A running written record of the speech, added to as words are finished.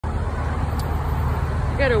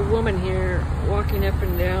got a woman here walking up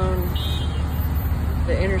and down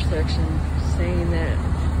the intersection saying that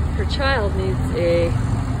her child needs a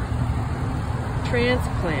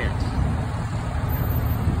transplant.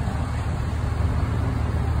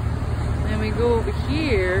 Then we go over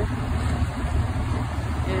here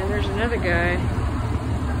and there's another guy.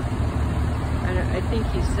 I think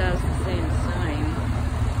he says the same sign.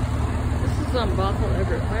 This is on Bothel,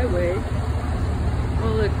 Everett Highway.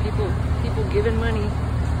 Oh look, people giving money.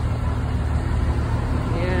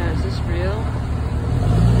 Yeah, is this real?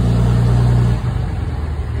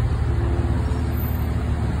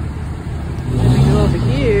 Then we go over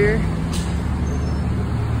here.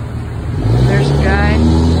 There's a guy.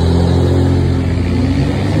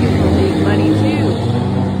 People need money too.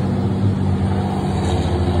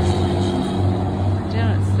 Down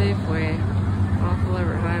at Safeway, off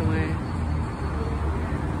Everett Highway.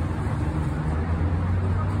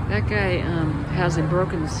 That guy has a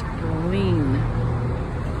broken spleen.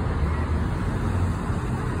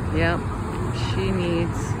 Yep, she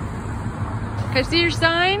needs. Can I see your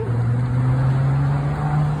sign?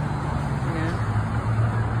 Yeah.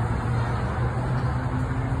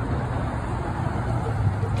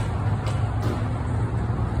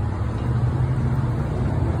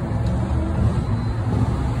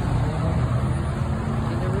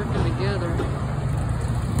 And they're working together.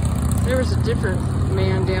 There was a different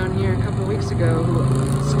man down here a couple weeks ago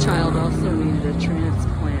whose child also needed a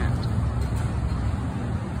transplant.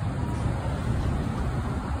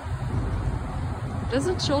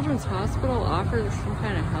 Doesn't Children's Hospital offer some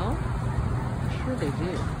kind of help? I'm sure they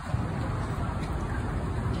do.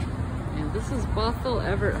 And this is Bothel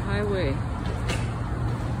Everett Highway.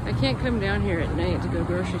 I can't come down here at night to go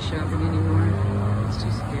grocery shopping anymore. It's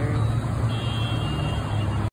too scary.